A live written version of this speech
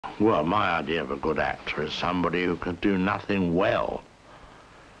Well, my idea of a good actor is somebody who can do nothing well.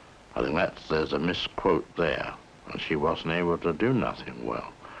 I think there's a misquote there, and she wasn't able to do nothing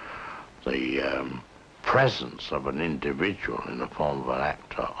well. The presence of an individual in the form of an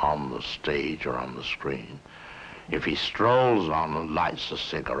actor on the stage or on the screen, if he strolls on and lights a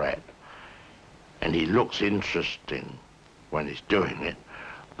cigarette, and he looks interesting when he's doing it,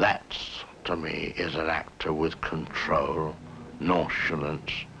 that, to me, is an actor with control,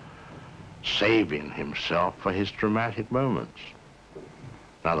 nonchalance, saving himself for his dramatic moments.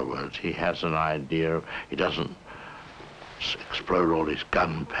 In other words, he has an idea, he doesn't explode all his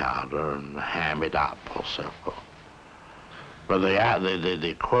gunpowder and ham it up or so forth. But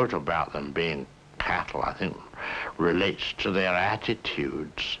the quote about them being cattle, I think, relates to their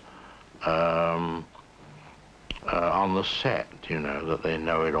attitudes on the set, you know, that they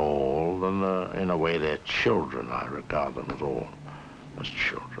know it all, and in a way they're children. I regard them as all as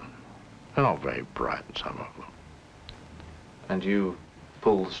children. They're not very bright, some of them. And you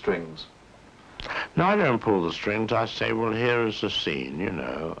pull the strings? No, I don't pull the strings. I say, well, here is the scene, you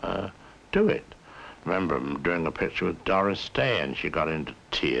know, do it. Remember, I'm doing a picture with Doris Day, and she got into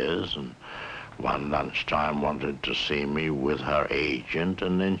tears, and one lunchtime wanted to see me with her agent,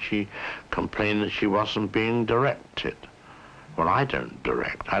 and then she complained that she wasn't being directed. Well, I don't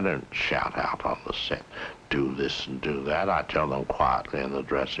direct. I don't shout out on the set, do this and do that. I tell them quietly in the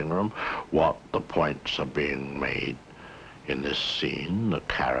dressing room what the points are being made in this scene, the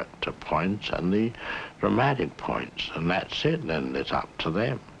character points and the dramatic points, and that's it. Then it's up to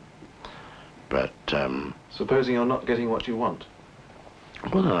them. But supposing you're not getting what you want?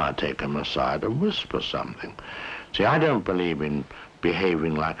 Well, then I take them aside and whisper something. See, I don't believe in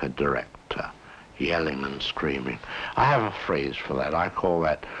behaving like a director, yelling and screaming. I have a phrase for that. I call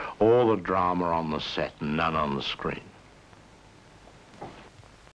that all the drama on the set and none on the screen.